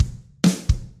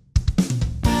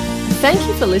Thank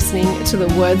you for listening to the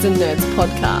Words and Nerds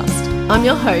podcast. I'm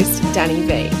your host, Danny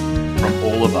V. From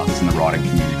all of us in the writing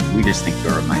community, we just think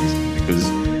you're amazing because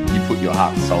you put your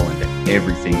heart and soul into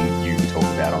everything you talk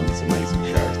about on this amazing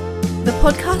show. The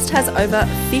podcast has over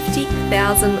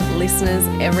 50,000 listeners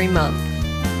every month.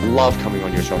 I love coming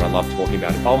on your show and I love talking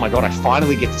about it. Oh my God, I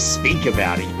finally get to speak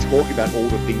about it. You talk about all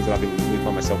the things that I've been living by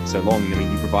myself for so long. I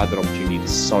mean, you provide that opportunity to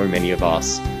so many of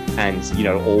us and, you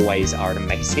know, always are an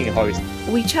amazing host.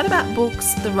 We chat about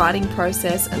books, the writing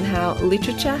process, and how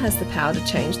literature has the power to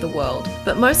change the world.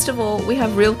 But most of all, we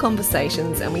have real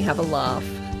conversations and we have a laugh.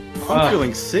 I'm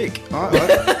feeling sick.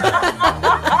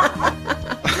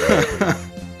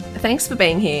 Thanks for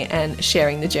being here and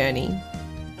sharing the journey.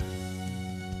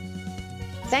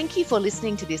 Thank you for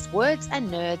listening to this Words and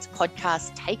Nerds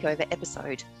podcast takeover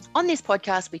episode. On this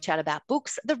podcast, we chat about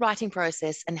books, the writing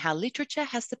process, and how literature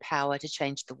has the power to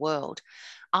change the world.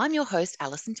 I'm your host,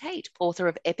 Alison Tate, author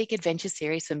of epic adventure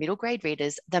series for middle grade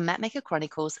readers, the Mapmaker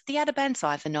Chronicles, the Audubon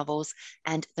Cipher novels,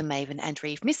 and the Maven and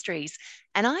Reeve mysteries.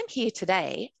 And I'm here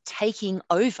today taking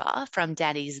over from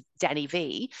Danny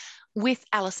V with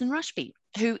Alison Rushby,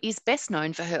 who is best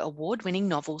known for her award-winning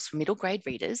novels for middle grade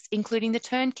readers, including The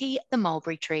Turnkey, The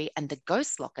Mulberry Tree, and The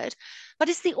Ghost Locket, but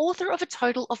is the author of a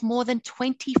total of more than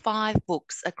 25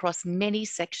 books across many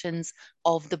sections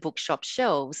of the bookshop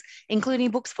shelves, including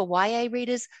books for YA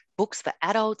readers, books for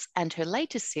adults, and her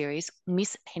latest series,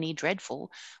 Miss Penny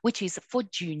Dreadful, which is for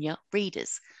junior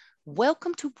readers.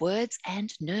 Welcome to Words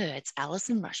and Nerds,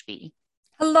 Alison Rushby.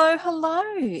 Hello.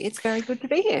 It's very good to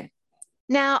be here.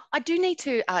 Now, I do need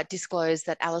to disclose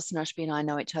that Alison Rushby and I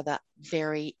know each other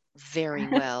very, very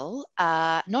well.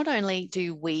 Not only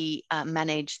do we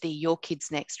manage the Your Kids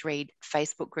Next Read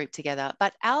Facebook group together,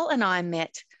 but Al and I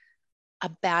met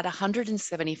about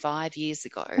 175 years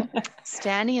ago,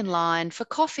 standing in line for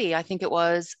coffee, I think it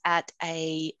was, at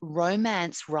a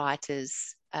romance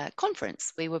writers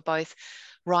conference. We were both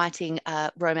writing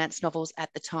romance novels at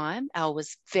the time. Al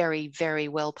was very, very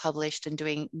well published and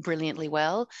doing brilliantly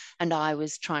well. And I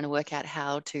was trying to work out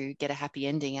how to get a happy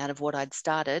ending out of what I'd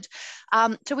started.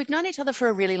 So we've known each other for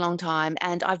a really long time.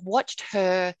 And I've watched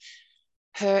her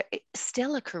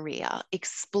stellar career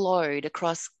explode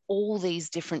across all these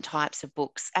different types of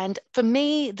books. And for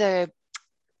me, the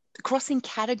crossing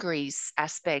categories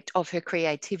aspect of her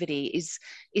creativity is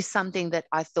something that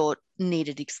I thought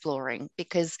needed exploring,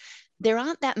 because there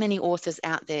aren't that many authors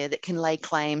out there that can lay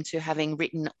claim to having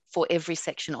written for every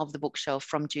section of the bookshelf,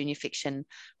 from junior fiction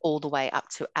all the way up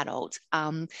to adult.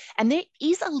 And there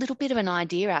is a little bit of an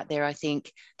idea out there, I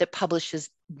think, that publishers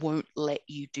won't let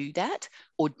you do that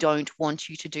or don't want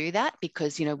you to do that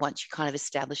because, you know, once you kind of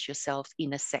establish yourself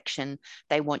in a section,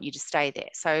 they want you to stay there.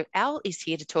 So Al is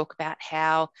here to talk about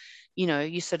how, you know,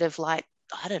 you sort of like,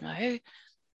 I don't know,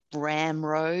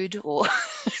 ramrod or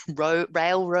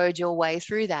railroad your way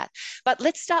through that. But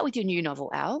let's start with your new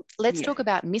novel, Al. Let's talk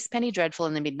about Miss Penny Dreadful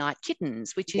and the Midnight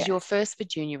Kittens, which is your first for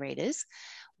junior readers.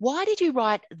 Why did you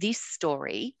write this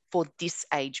story for this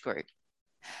age group?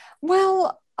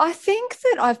 Well, I think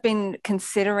that I've been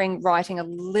considering writing a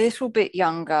little bit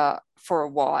younger for a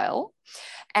while,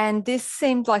 and this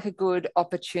seemed like a good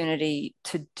opportunity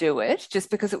to do it, just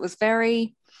because it was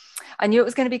I knew it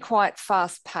was going to be quite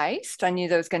fast paced. I knew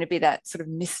there was going to be that sort of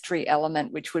mystery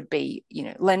element, which would be, you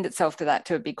know, lend itself to that,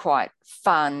 to be quite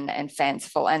fun and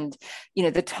fanciful. And, you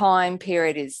know, the time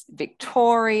period is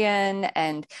Victorian,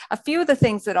 and a few of the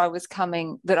things that I was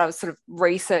sort of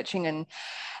researching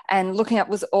and looking at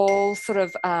was all sort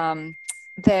of,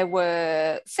 there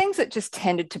were things that just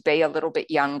tended to be a little bit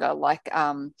younger, like,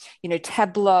 you know,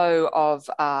 tableau of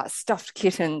stuffed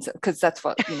kittens, because that's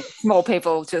what, you know, small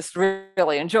people just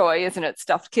really enjoy, isn't it?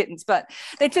 Stuffed kittens. But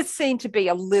they just seem to be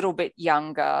a little bit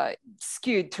younger,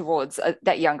 skewed towards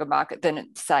that younger market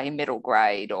than, say, middle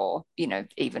grade or, you know,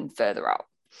 even further up.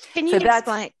 Can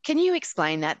you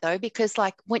explain that though? Because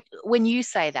like when you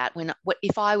say that,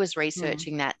 if I was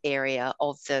researching that area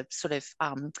of the sort of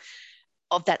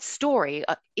that story,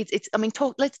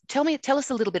 tell us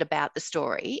a little bit about the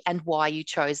story and why you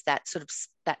chose that sort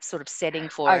of setting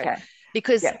for it.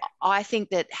 Because I think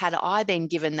that had I been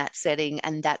given that setting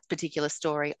and that particular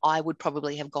story, I would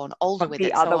probably have gone older with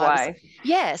it. The other way.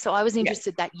 So I was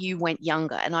interested that you went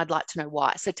younger, and I'd like to know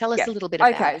why. So tell us a little bit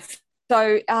about it.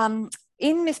 So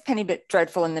in Miss Penny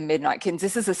Dreadful and the Midnight Kittens,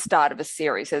 this is the start of a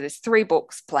series. So there's 3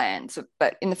 books planned.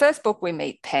 But in the first book, we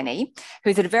meet Penny,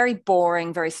 who's at a very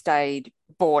boring, very staid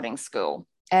boarding school.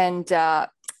 And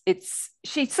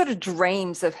she sort of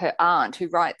dreams of her aunt who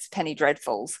writes Penny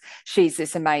Dreadfuls. She's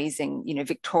this amazing,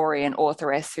 Victorian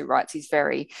authoress who writes these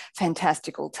very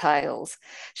fantastical tales.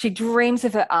 She dreams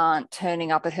of her aunt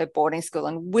turning up at her boarding school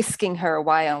and whisking her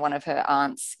away on one of her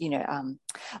aunt's,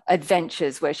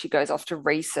 adventures where she goes off to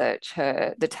research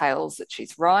the tales that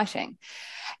she's writing.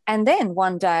 And then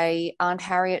one day, Aunt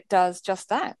Harriet does just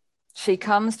that. She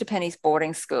comes to Penny's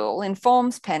boarding school,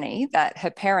 informs Penny that her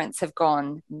parents have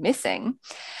gone missing,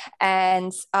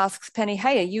 and asks Penny,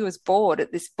 hey, are you as bored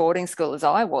at this boarding school as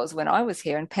I was when I was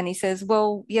here? And Penny says,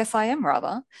 well, yes, I am,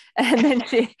 rather. And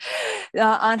then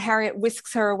Aunt Harriet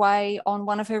whisks her away on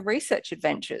one of her research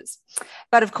adventures.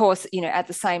 But of course, at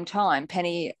the same time,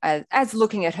 Penny, as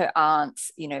looking at her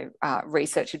aunt's,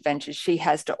 research adventures, she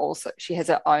has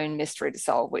her own mystery to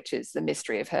solve, which is the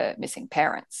mystery of her missing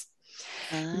parents.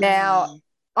 Now,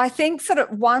 I think sort of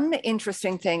one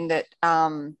interesting thing that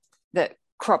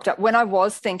cropped up when I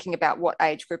was thinking about what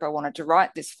age group I wanted to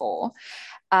write this for,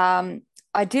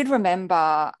 I did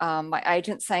remember my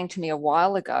agent saying to me a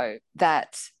while ago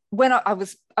that when I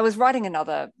was writing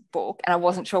another book and I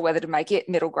wasn't sure whether to make it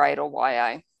middle grade or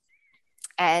YA,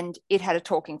 and it had a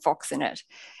talking fox in it,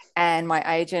 and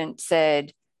my agent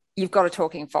said, you've got a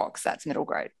talking fox, that's middle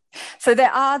grade. So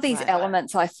there are these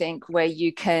elements, I think, where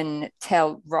you can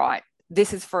tell, right,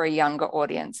 this is for a younger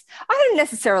audience. I don't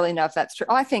necessarily know if that's true.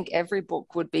 I think every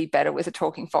book would be better with a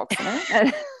talking fox in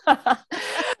it.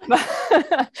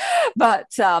 but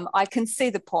I can see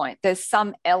the point. There's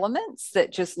some elements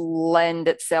that just lend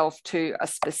itself to a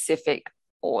specific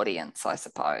audience, I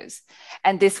suppose.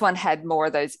 And this one had more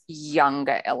of those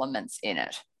younger elements in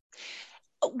it.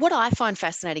 What I find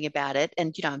fascinating about it,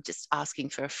 and I'm just asking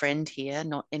for a friend here,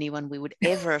 not anyone we would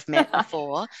ever have met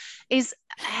before, is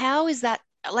how is that,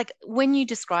 like, when you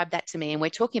describe that to me, and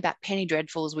we're talking about Penny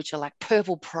Dreadfuls, which are like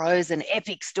purple prose and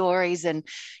epic stories and,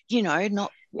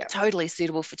 not totally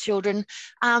suitable for children.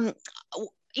 How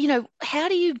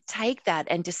do you take that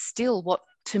and distill what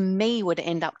to me would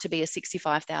end up to be a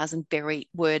 65,000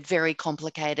 word, very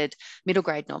complicated middle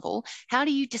grade novel? How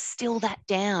do you distill that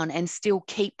down and still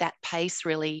keep that pace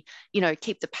really,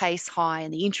 keep the pace high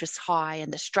and the interest high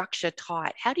and the structure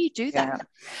tight? How do you do that?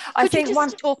 Could you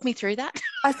just talk me through that?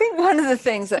 I think one of the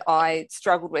things that I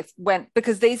struggled with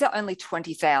because these are only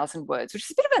 20,000 words, which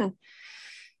is a bit of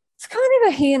it's kind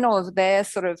of a here nor there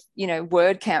sort of,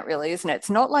 word count, really, isn't it?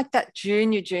 It's not like that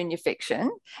junior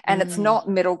fiction, and it's not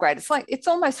middle grade. It's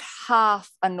almost half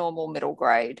a normal middle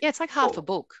grade. Yeah, it's like half a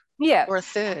book. Yeah. Or a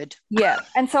third. Yeah.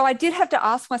 And so I did have to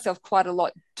ask myself quite a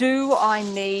lot, do I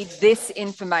need this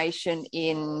information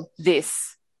in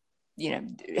this?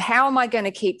 How am I going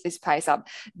to keep this pace up?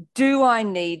 Do I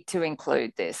need to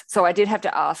include this? So I did have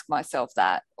to ask myself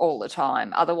that all the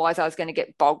time. Otherwise, I was going to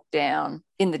get bogged down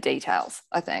in the details,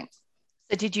 I think.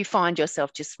 So did you find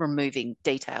yourself just removing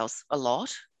details a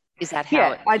lot? Is that how?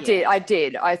 Yeah, I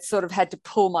did. I sort of had to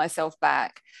pull myself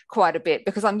back quite a bit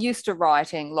because I'm used to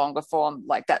writing longer form,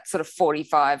 like that sort of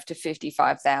 45 to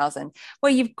 55,000,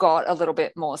 where you've got a little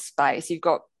bit more space. You've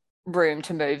got room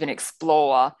to move and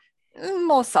explore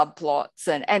more subplots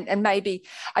and maybe,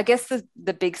 I guess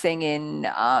the big thing in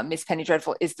Miss Penny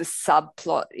Dreadful is the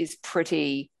subplot is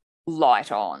pretty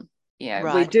light on.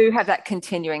 We do have that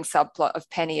continuing subplot of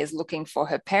Penny is looking for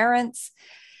her parents,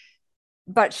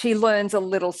 but she learns a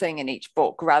little thing in each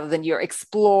book rather than you're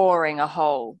exploring a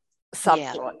whole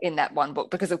subplot in that one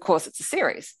book, because of course it's a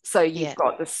series, so you've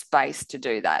got the space to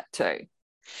do that too.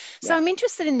 So I'm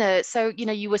interested in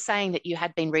you were saying that you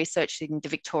had been researching the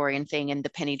Victorian thing and the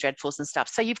Penny Dreadfuls and stuff.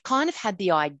 So you've kind of had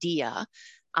the idea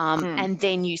and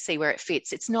then you see where it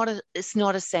fits. It's not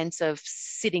a sense of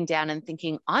sitting down and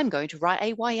thinking, I'm going to write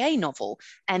a YA novel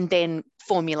and then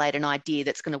formulate an idea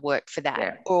that's going to work for that.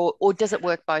 Yeah. Or does it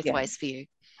work both ways for you?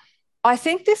 I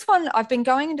think this one, I've been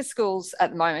going into schools at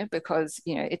the moment because,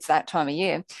 it's that time of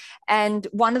year. And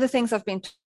one of the things I've been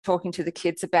talking to the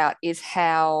kids about is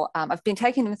how I've been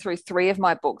taking them through 3 of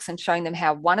my books and showing them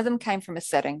how one of them came from a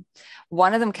setting,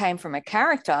 one of them came from a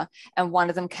character, and one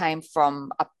of them came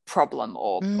from a problem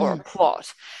or a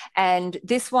plot. And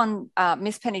this one,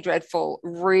 Miss Penny Dreadful,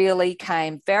 really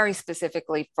came very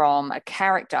specifically from a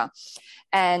character.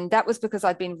 And that was because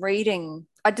I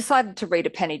decided to read a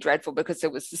Penny Dreadful because there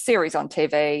was the series on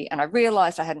TV, and I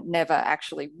realized I hadn't never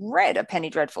actually read a Penny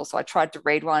Dreadful. So I tried to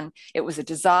read one. It was a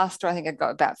disaster. I think I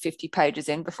got about 50 pages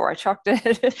in before I chucked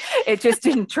it. It just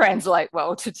didn't translate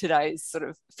well to today's sort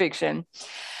of fiction.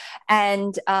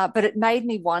 And but it made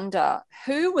me wonder,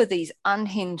 who were these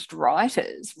unhinged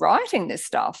writers writing this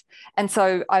stuff? And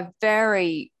so I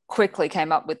very quickly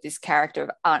came up with this character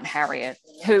of Aunt Harriet,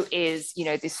 who is,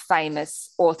 this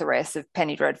famous authoress of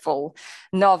Penny Dreadful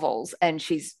novels, and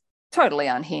she's totally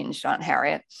unhinged, Aunt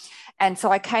Harriet. And so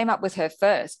I came up with her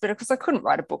first, but because I couldn't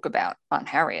write a book about Aunt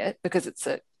Harriet because it's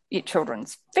a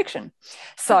children's fiction.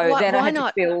 So I had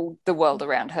to build the world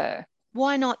around her.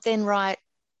 Why not then write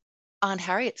Aunt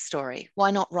Harriet's story?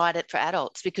 Why not write it for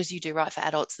adults? Because you do write for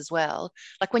adults as well.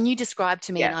 Like when you described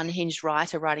to me an unhinged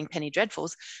writer writing Penny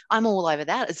Dreadfuls, I'm all over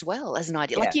that as well as an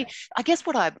idea. Like I guess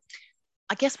what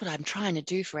I'm trying to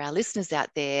do for our listeners out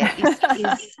there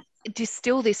is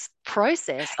distill this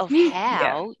process of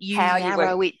how you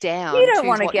narrow it down. You don't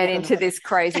want to get into this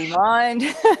crazy mind.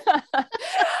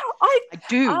 I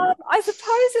do. I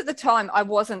suppose at the time I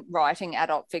wasn't writing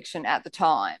adult fiction at the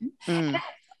time.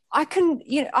 I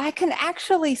can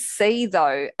actually see,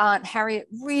 though, Aunt Harriet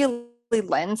really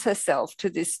lends herself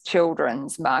to this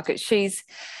children's market. She's,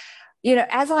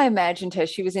 as I imagined her,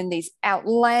 she was in these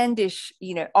outlandish,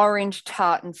 orange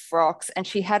tartan frocks, and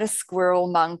she had a squirrel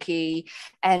monkey,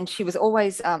 and she was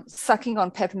always sucking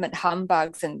on peppermint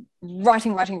humbugs and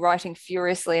writing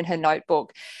furiously in her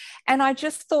notebook. And I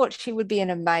just thought she would be an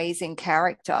amazing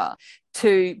character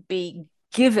to be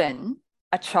given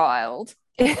a child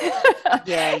in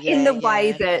the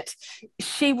way that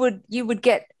you would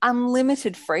get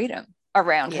unlimited freedom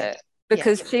around her.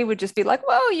 Because she would just be like,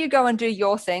 well, you go and do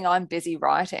your thing. I'm busy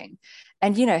writing.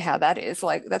 And you know how that is.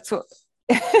 Like, that's what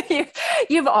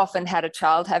you've often had a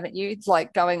child, haven't you? It's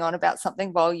like going on about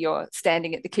something while you're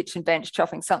standing at the kitchen bench,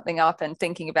 chopping something up and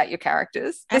thinking about your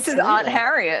characters. Absolutely. This is Aunt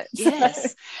Harriet.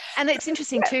 Yes. And it's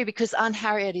interesting too, because Aunt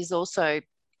Harriet is also,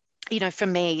 for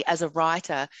me as a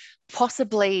writer,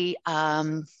 possibly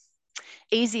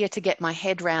easier to get my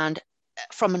head round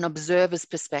from an observer's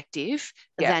perspective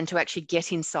than to actually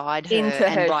get inside her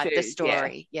and write the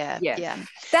story. Yeah.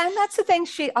 Then that's the thing.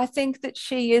 I think that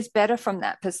she is better from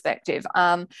that perspective.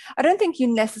 I don't think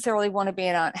you necessarily want to be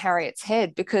in Aunt Harriet's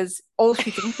head because all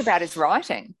she thinks about is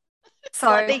writing.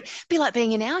 So be like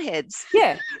being in our heads.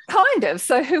 Yeah, kind of.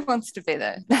 So who wants to be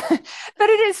there? But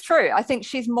it is true. I think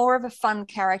she's more of a fun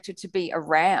character to be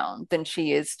around than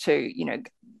she is to,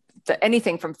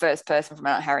 anything from first person from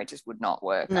Aunt Harriet just would not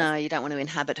work. No, you don't want to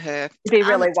inhabit her. It'd be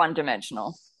really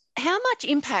one-dimensional. How much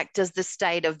impact does the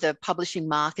state of the publishing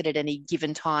market at any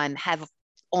given time have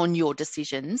on your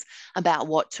decisions about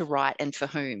what to write and for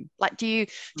whom? Like, do you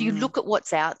look at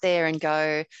what's out there and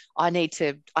go, I need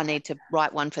to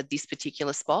write one for this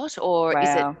particular spot, or is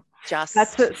it just?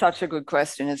 That's such a good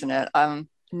question, isn't it?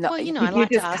 No, well, I like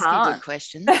to ask you good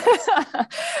questions.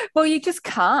 Well, you just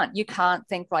can't. You can't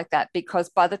think like that because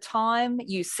by the time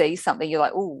you see something, you're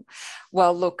like, oh,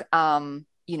 well, look,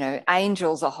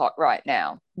 angels are hot right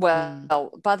now.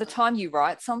 Well, by the time you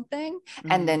write something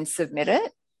and then submit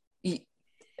it,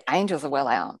 angels are well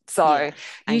out. So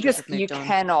you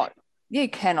cannot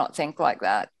think like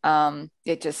that.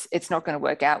 It's not going to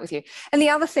work out with you. And the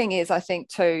other thing is, I think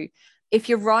too, if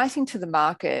you're writing to the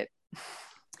market,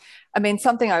 I mean,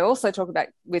 something I also talk about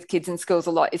with kids in schools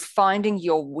a lot is finding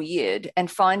your weird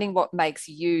and finding what makes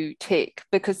you tick,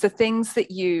 because the things that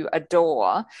you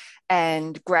adore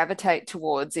and gravitate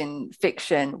towards in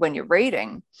fiction when you're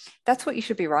reading, that's what you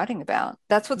should be writing about.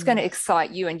 That's what's going to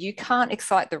excite you, and you can't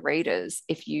excite the readers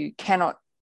if you cannot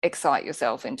excite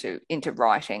yourself into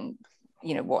writing,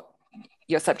 what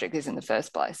your subject is in the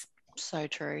first place. So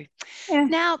true. Yeah.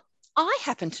 Now, I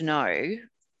happen to know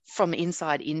from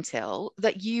inside intel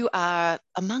that you are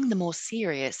among the more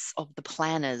serious of the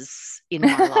planners in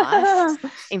my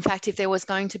life. In fact, if there was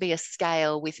going to be a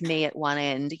scale with me at one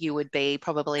end, you would be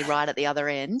probably right at the other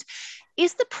end.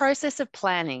 Is the process of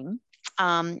planning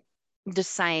the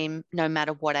same no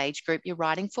matter what age group you're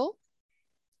writing for?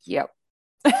 Yep.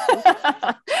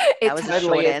 That was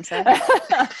totally a short answer.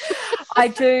 I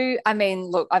do. I mean,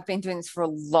 look, I've been doing this for a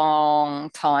long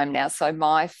time now. So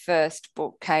my first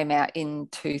book came out in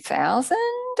 2000,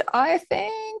 I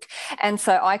think. And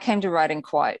so I came to writing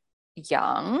quite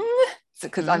young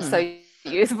because I'm so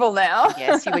youthful now.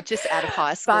 Yes, you were just out of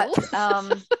high school.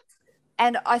 But,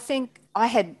 and I think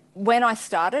when I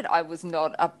started, I was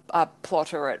not a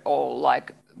plotter at all,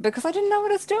 because I didn't know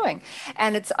what I was doing.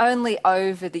 And it's only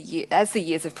over as the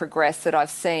years have progressed that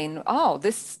I've seen,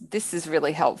 this is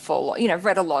really helpful. I've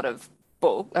read a lot of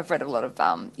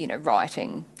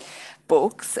writing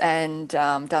books and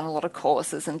done a lot of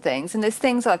courses and things. And there's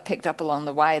things I've picked up along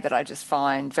the way that I just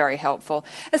find very helpful,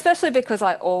 especially because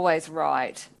I always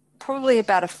write probably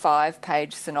about a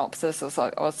 5-page synopsis or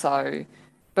so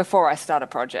before I start a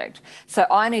project. So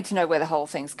I need to know where the whole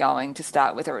thing's going to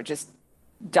start with, or it just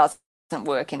doesn't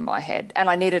work in my head. And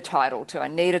I need a title too. I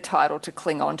need a title to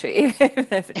cling on to, even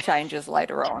if it changes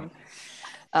later on.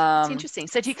 It's interesting.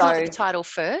 So do you come up with the title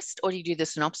first, or do you do the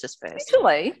synopsis first?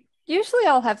 Usually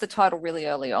I'll have the title really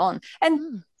early on.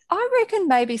 And I reckon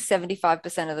maybe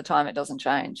 75% of the time it doesn't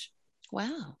change.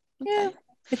 Wow. Okay. Yeah,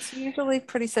 it's usually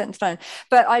pretty set in stone.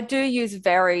 But I do use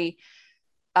very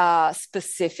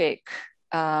specific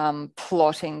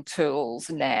plotting tools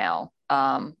now,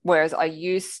 whereas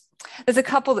there's a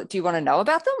couple that, do you want to know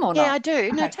about them or not? Yeah, I do. Okay.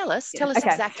 No, tell us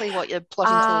exactly what your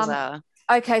plotting tools are.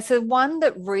 Okay, so one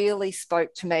that really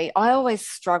spoke to me, I always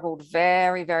struggled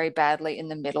very, very badly in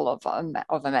the middle of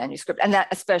a manuscript, and that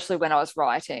especially when I was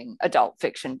writing adult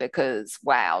fiction, because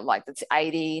wow, like that's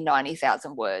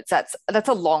 90,000 words. That's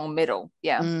a long middle.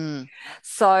 Yeah.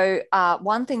 So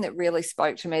one thing that really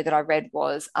spoke to me that I read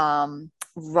was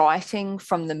writing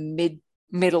from the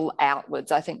middle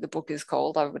outwards, I think the book is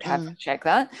called. I would have to check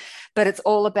that. But it's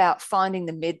all about finding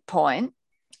the midpoint,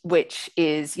 which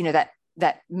is,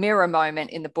 that mirror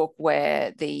moment in the book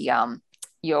where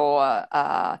your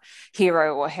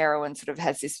hero or heroine sort of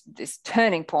has this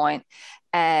turning point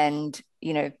and,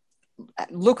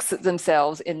 looks at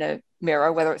themselves in a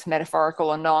mirror, whether it's metaphorical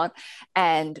or not,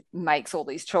 and makes all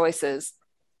these choices.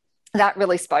 That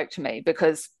really spoke to me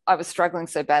because I was struggling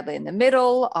so badly in the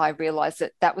middle. I realized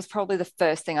that was probably the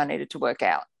first thing I needed to work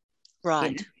out.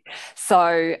 Right.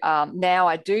 So now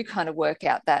I do kind of work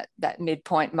out that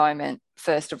midpoint moment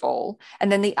first of all.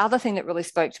 And then the other thing that really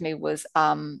spoke to me was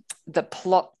the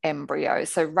plot embryo.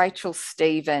 So Rachel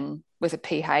Stephen with a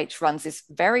PH runs this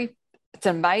it's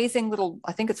an amazing little,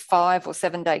 I think it's 5 or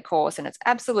 7 day course, and it's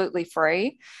absolutely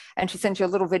free. And she sends you a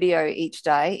little video each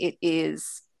day. It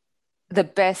is the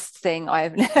best thing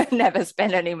I've never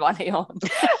spent any money on.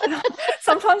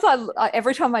 Sometimes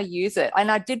every time I use it,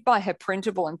 and I did buy her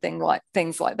printable and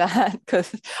things like that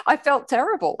because I felt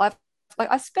terrible.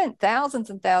 I spent thousands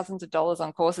and thousands of dollars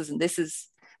on courses, and this is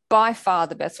by far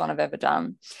the best one I've ever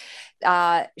done.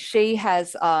 She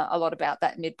has a lot about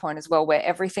that midpoint as well, where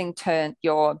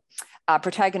your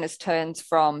protagonist turns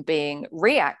from being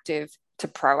reactive to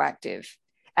proactive.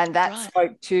 And that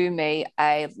spoke to me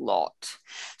a lot.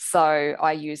 So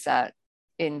I use that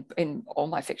in all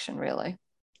my fiction, really.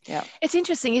 Yeah. It's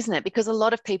interesting, isn't it? Because a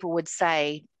lot of people would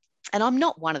say, and I'm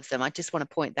not one of them, I just want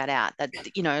to point that out, that,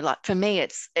 like for me,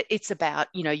 it's about,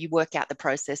 you work out the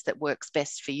process that works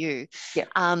best for you. Yeah.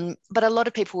 But a lot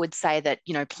of people would say that,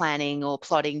 planning or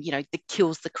plotting, that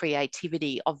kills the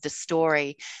creativity of the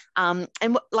story. And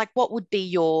what would be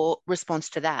your response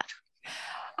to that?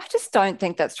 I just don't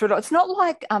think that's true. It's not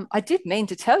like I did mean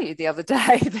to tell you the other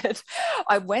day that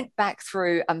I went back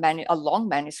through a long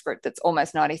manuscript that's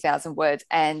almost 90,000 words,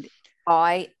 and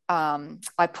I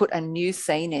put a new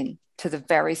scene in to the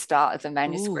very start of the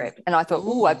manuscript. And I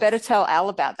thought, I better tell Al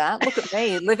about that. Look at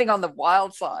me living on the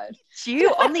wild side. You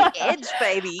on the edge,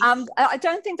 baby. I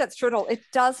don't think that's true at all. It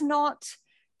does not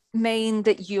mean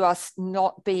that you are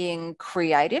not being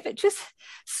creative. It just,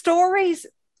 stories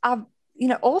are,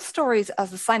 all stories are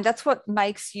the same. That's what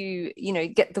makes you,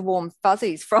 get the warm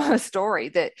fuzzies from a story,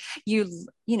 that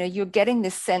you're getting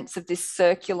this sense of this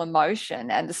circular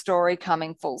motion and the story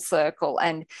coming full circle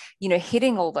and,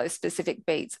 hitting all those specific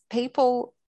beats.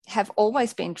 People have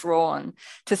always been drawn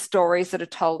to stories that are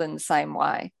told in the same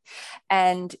way.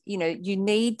 And, you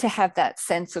need to have that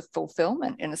sense of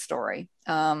fulfillment in a story.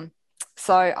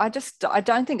 So I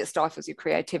don't think it stifles your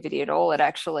creativity at all.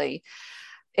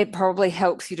 It probably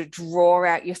helps you to draw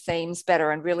out your themes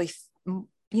better and really,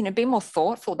 be more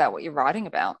thoughtful about what you're writing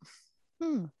about.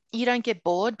 You don't get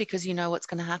bored because you know what's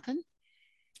going to happen?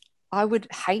 I would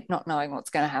hate not knowing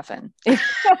what's going to happen.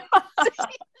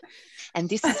 And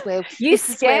this is where you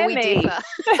scare me.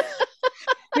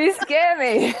 You scare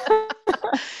me.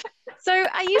 So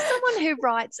are you someone who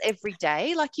writes every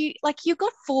day? You've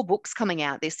got 4 books coming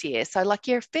out this year. So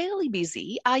you're fairly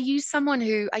busy. Are you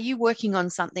working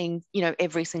on something,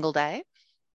 every single day?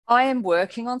 I am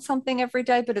working on something every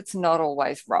day, but it's not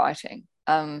always writing.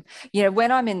 When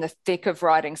I'm in the thick of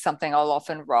writing something, I'll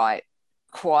often write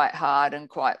quite hard and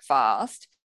quite fast.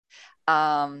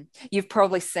 You've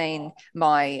probably seen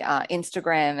my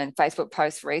Instagram and Facebook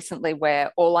posts recently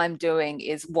where all I'm doing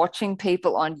is watching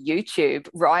people on YouTube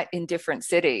write in different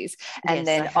cities. And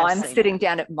then I'm sitting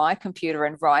down at my computer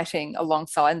and writing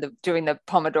alongside doing the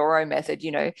Pomodoro method,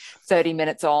 30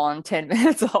 minutes on, 10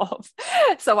 minutes off.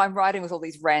 So I'm writing with all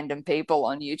these random people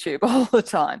on YouTube all the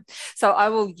time. So I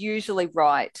will usually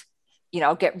write,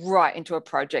 I'll get right into a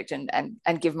project and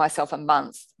give myself a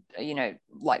month,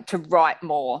 to write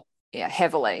more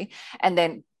heavily, and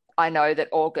then I know that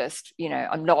August,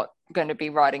 I'm not going to be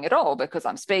writing at all because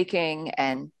I'm speaking,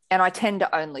 and I tend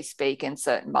to only speak in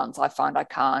certain months. I find I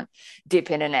can't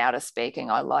dip in and out of speaking.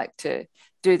 I like to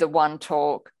do the one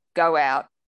talk, go out,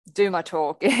 do my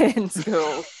talk in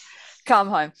school, come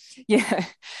home. Yeah.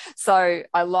 So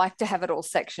I like to have it all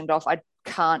sectioned off. I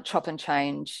can't chop and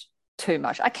change too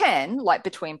much. I can, like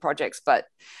between projects, but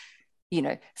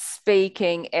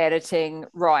speaking, editing,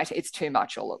 write, it's too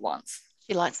much all at once.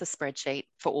 She likes a spreadsheet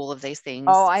for all of these things.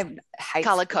 Oh, I hate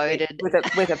color coded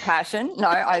with a passion. No,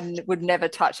 I would never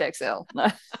touch Excel. No.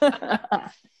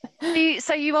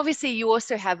 So you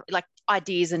also have like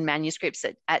ideas and manuscripts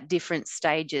at different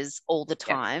stages all the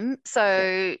time. Yeah.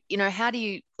 So, how do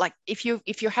you, like, if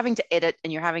you're having to edit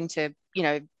and you're having to,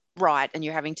 write and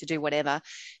you're having to do whatever,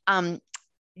 are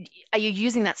you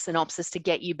using that synopsis to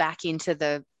get you back into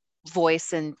the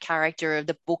voice and character of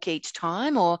the book each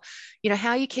time, or how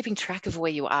are you keeping track of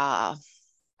where you are?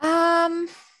 And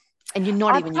you're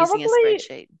not even using a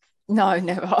spreadsheet? No,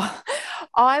 never.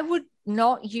 I would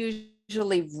not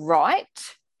usually write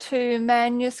two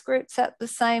manuscripts at the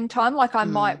same time. Like I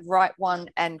might write one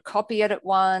and copy edit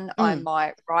one. I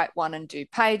might write one and do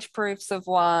page proofs of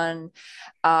one.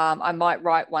 I might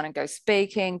write one and go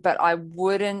speaking, but I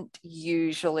wouldn't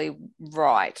usually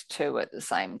write two at the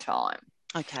same time.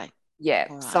 Okay. Yeah.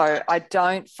 Right. So I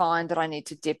don't find that I need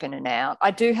to dip in and out.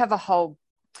 I do have a whole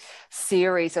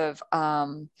series of,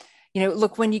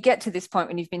 look, when you get to this point,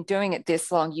 when you've been doing it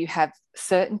this long, you have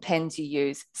certain pens you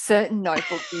use, certain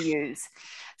notebooks you use,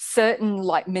 certain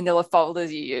like manila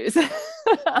folders you use.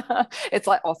 It's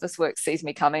like Officeworks sees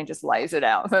me coming, just lays it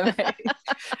out for me.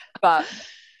 But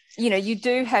you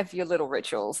do have your little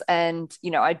rituals, and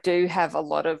I do have a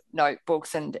lot of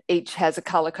notebooks, and each has a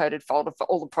color-coded folder for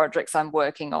all the projects I'm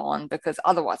working on, because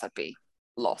otherwise I'd be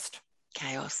lost.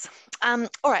 Chaos. All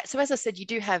right, so as I said, you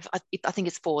do have, I think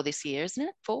it's 4 this year, isn't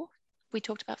it? 4? We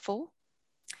talked about 4.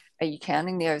 Are you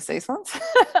counting the overseas ones?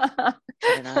 I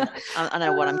don't know. I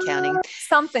know what I'm counting.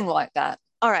 Something like that.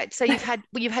 All right, so you've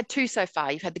had 2 so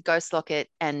far. You've had the Ghost Locket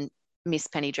and Miss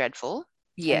Penny Dreadful.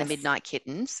 Yes. And the Midnight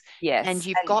Kittens. Yes. And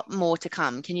you've got more to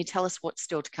come. Can you tell us what's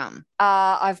still to come?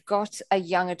 I've got a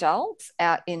young adult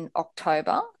out in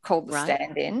October called The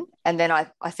Stand-In. And then I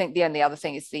think the only other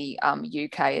thing is the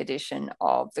UK edition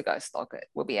of The Ghost Locket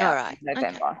will be out in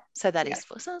November. Okay. So that is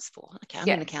 4. So that's 4. Okay, I'm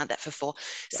going to count that for 4.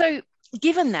 Yeah. So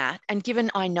given that, and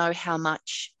given I know how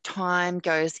much time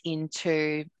goes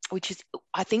into, which is,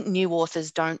 I think new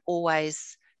authors don't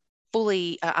always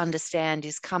fully understand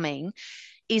is coming,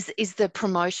 is the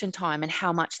promotion time and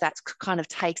how much that kind of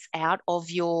takes out of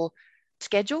your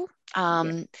schedule.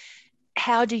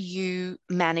 How do you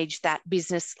manage that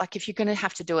business? Like if you're going to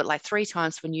have to do it like 3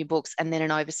 times for new books and then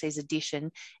an overseas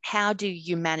edition, how do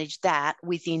you manage that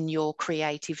within your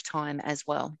creative time as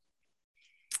well?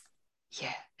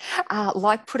 Yeah.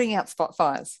 Like putting out spot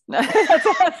fires. No,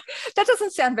 that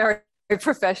doesn't sound very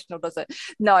professional, does it?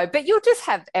 No, but you'll just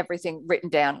have everything written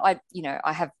down. I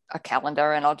have a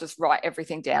calendar and I'll just write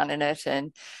everything down in it.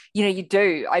 And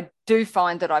I do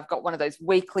find that I've got one of those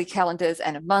weekly calendars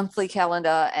and a monthly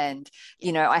calendar, and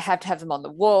I have to have them on the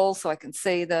wall so I can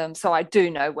see them. So I do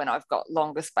know when I've got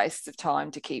longer spaces of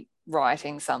time to keep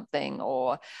writing something,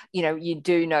 or you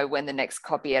do know when the next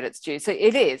copy edit's due. So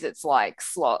it's like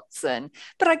slots.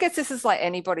 But I guess this is like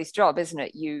anybody's job, isn't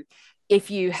it? If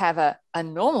you have a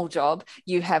normal job,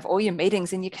 you have all your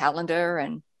meetings in your calendar,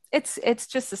 and it's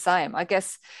just the same. I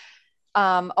guess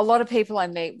a lot of people I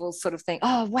meet will sort of think,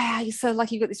 oh, wow, you're so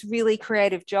lucky you've got this really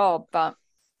creative job. But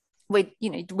we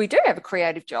do have a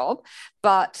creative job,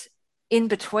 but in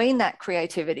between that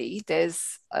creativity,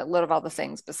 there's a lot of other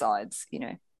things besides,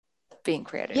 being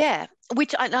creative. Yeah,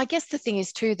 which I guess the thing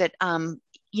is too that,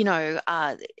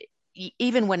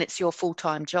 even when it's your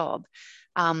full-time job,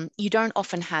 you don't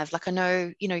often have, like, I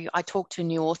know, I talk to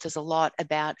new authors a lot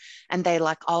about, and they're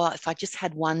like, oh, if I just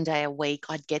had 1 day a week,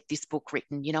 I'd get this book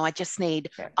written. I just need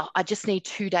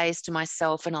 2 days to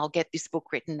myself and I'll get this book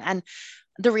written. And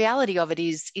the reality of it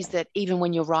is that even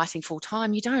when you're writing full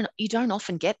time, you don't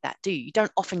often get that, do you? You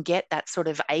don't often get that sort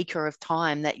of acre of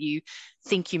time that you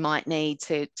think you might need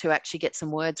to actually get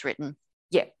some words written.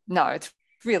 Yeah, no, it's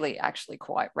really actually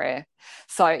quite rare.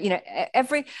 So, I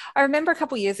remember a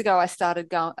couple of years ago, I started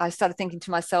thinking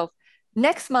to myself,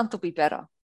 next month will be better.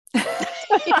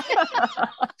 I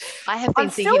have been I'm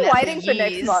still waiting for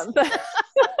next month.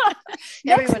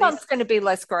 Next month's going to be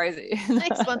less crazy.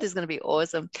 Next month is going to be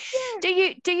awesome.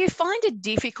 Yeah. Do you find it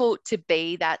difficult to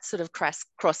be that sort of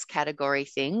cross category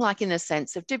thing, like in the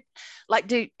sense of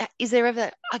is there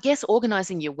ever, I guess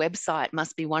organizing your website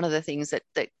must be one of the things that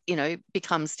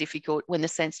becomes difficult, when the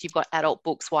sense you've got adult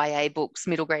books, YA books,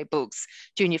 middle grade books,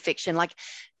 junior fiction. Like,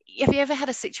 have you ever had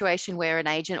a situation where an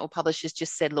agent or publisher's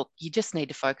just said, look, you just need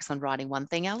to focus on writing one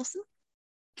thing, Alison?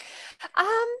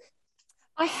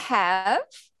 I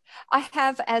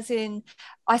have, as in,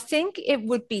 I think it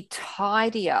would be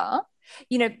tidier.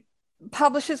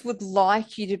 Publishers would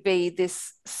like you to be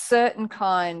this certain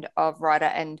kind of writer,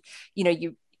 and,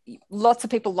 lots of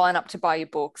people line up to buy your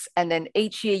books, and then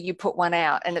each year you put one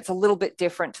out and it's a little bit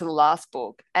different to the last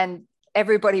book, and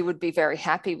everybody would be very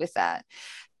happy with that.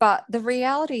 But the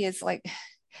reality is, like,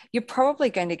 you're probably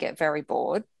going to get very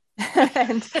bored.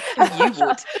 And you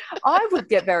would. I would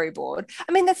get very bored.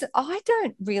 I mean, I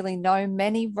don't really know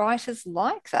many writers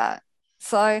like that.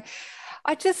 So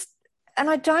I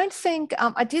don't think,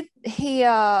 I did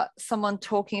hear someone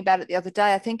talking about it the other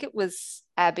day. I think it was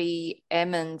Abby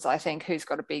Emmons, who's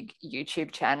got a big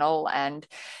YouTube channel. And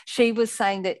she was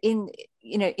saying that in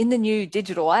the new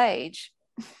digital age,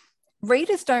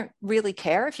 readers don't really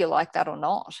care if you like that or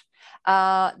not.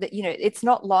 It's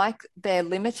not like they're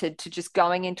limited to just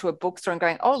going into a bookstore and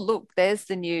going, oh, look, there's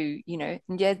the new,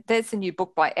 there's the new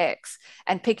book by X,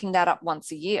 and picking that up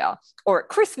once a year, or at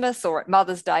Christmas or at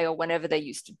Mother's Day, or whenever they're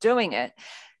used to doing it.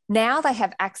 Now they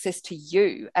have access to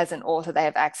you as an author. They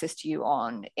have access to you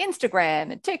on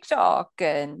Instagram and TikTok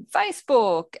and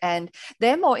Facebook, and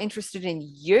they're more interested in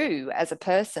you as a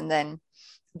person than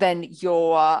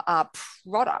your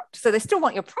product. So they still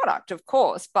want your product, of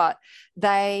course, but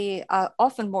they are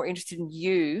often more interested in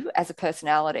you as a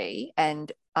personality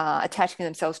and attaching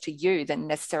themselves to you than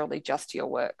necessarily just to your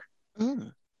work.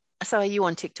 So are you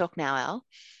on TikTok now, Al?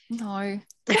 No.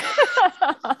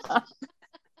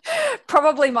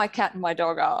 Probably my cat and my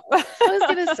dog are. I was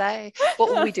going to say, what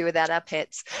will we do without our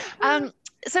pets?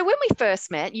 So when we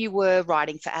first met, you were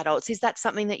writing for adults. Is that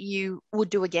something that you would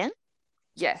do again?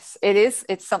 Yes, it is.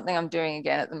 It's something I'm doing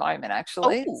again at the moment,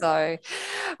 actually. Oh. So,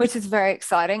 which is very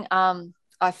exciting.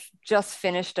 I've just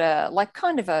finished a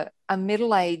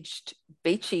middle-aged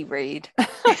beachy read.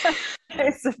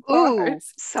 Ooh,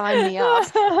 sign me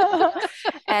up.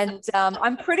 And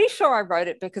I'm pretty sure I wrote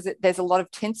it because there's a lot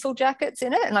of tinsel jackets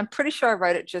in it, and I'm pretty sure I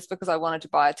wrote it just because I wanted to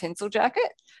buy a tinsel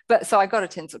jacket. But so I got a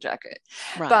tinsel jacket.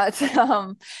 Right. But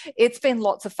it's been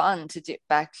lots of fun to dip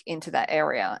back into that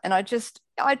area. And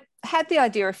I had the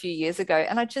idea a few years ago,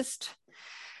 and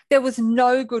there was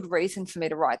no good reason for me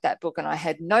to write that book, and I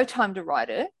had no time to write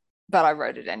it, but I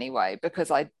wrote it anyway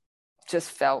because I just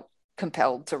felt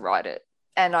compelled to write it.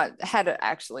 And I had an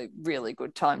actually really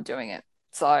good time doing it.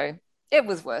 So it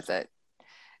was worth it.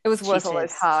 It was worth all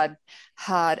those hard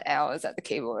hours at the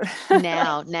keyboard.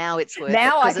 Now it's worth it.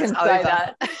 Now I can say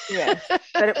that. Yeah.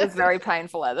 But it was very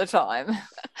painful at the time.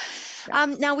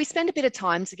 Now we spend a bit of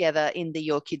time together in the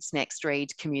Your Kids Next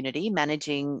Read community,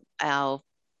 managing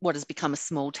what has become a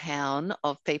small town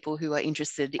of people who are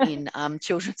interested in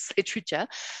children's literature,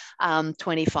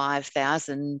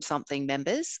 25,000 something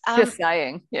members. Just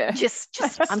saying, yeah. Just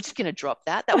I'm just going to drop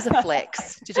that. That was a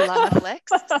flex. Did you like my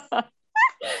flex?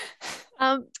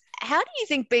 How do you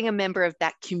think being a member of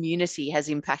that community has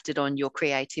impacted on your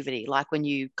creativity? Like when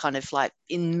you kind of like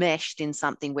enmeshed in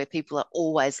something where people are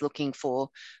always looking for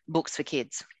books for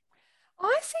kids?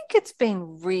 I think it's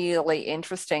been really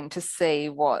interesting to see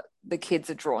what the kids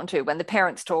are drawn to when the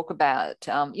parents talk about,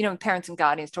 parents and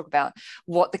guardians talk about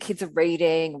what the kids are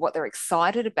reading, what they're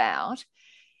excited about.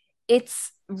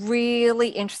 It's really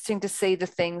interesting to see the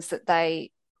things that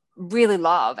they really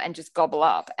love and just gobble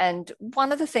up. And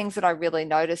one of the things that I really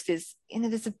noticed is,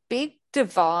 there's a big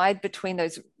divide between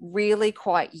those really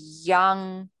quite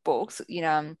young books,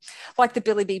 like the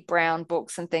Billy B. Brown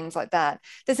books and things like that.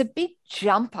 There's a big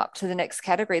jump up to the next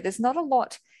category. There's not a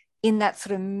lot in that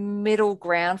sort of middle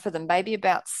ground for them, maybe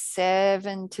about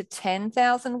 7,000 to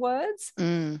 10,000 words.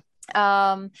 So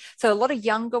a lot of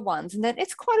younger ones, and then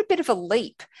it's quite a bit of a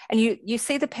leap. And you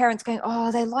see the parents going,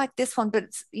 oh, they like this one, but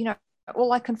it's,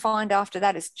 all I can find after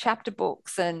that is chapter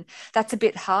books, and that's a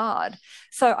bit hard.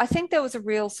 So I think there was a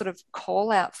real sort of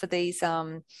call out for these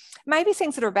maybe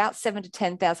things that are about 7,000 to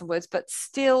 10,000 words, but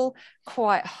still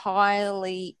quite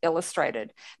highly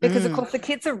illustrated, because of course the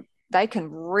kids they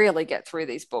can really get through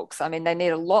these books. I mean, they need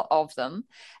a lot of them,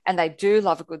 and they do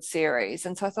love a good series.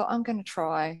 And so I thought, I'm going to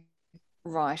try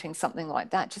writing something like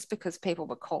that, just because people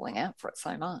were calling out for it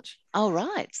so much. Oh,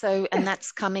 right. So, and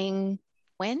that's coming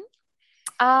when?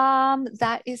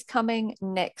 That is coming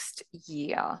next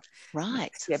year.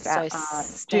 Right. Yeah, So about,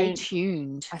 stay June,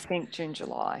 tuned. I think June,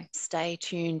 July. Stay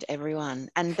tuned, everyone.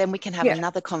 And then we can have Yeah.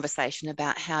 another conversation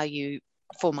about how you,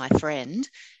 for my friend,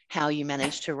 how you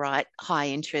manage to write high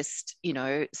interest,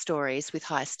 stories with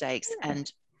high stakes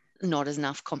and not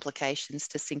enough complications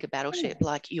to sink a battleship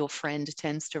like your friend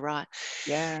tends to write.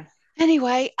 Yeah.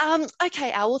 Anyway,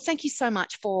 okay, Al, well, thank you so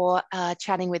much for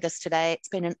chatting with us today. It's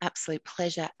been an absolute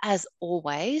pleasure, as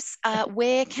always.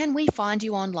 Where can we find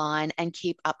you online and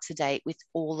keep up to date with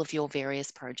all of your various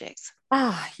projects?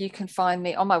 You can find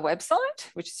me on my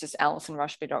website, which is just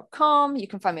alisonrushby.com. You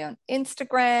can find me on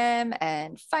Instagram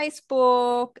and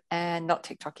Facebook and not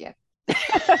TikTok yet.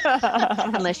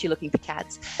 Unless you're looking for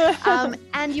cats.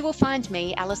 And you will find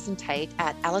me, Alison Tait,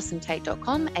 at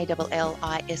alisontait.com,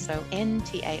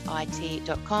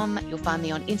 ALLISONTAIT.com. You'll find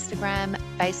me on Instagram,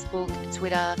 Facebook,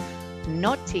 Twitter,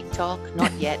 not TikTok,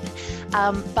 not yet.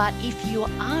 But if you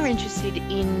are interested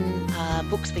in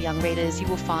books for young readers, you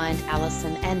will find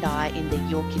Alison and I in the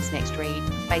Your Kids Next Read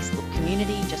Facebook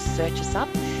community. Just search us up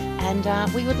and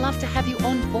we would love to have you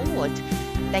on board.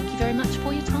 Thank you very much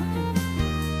for your time.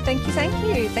 Thank you.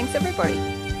 Thanks, everybody.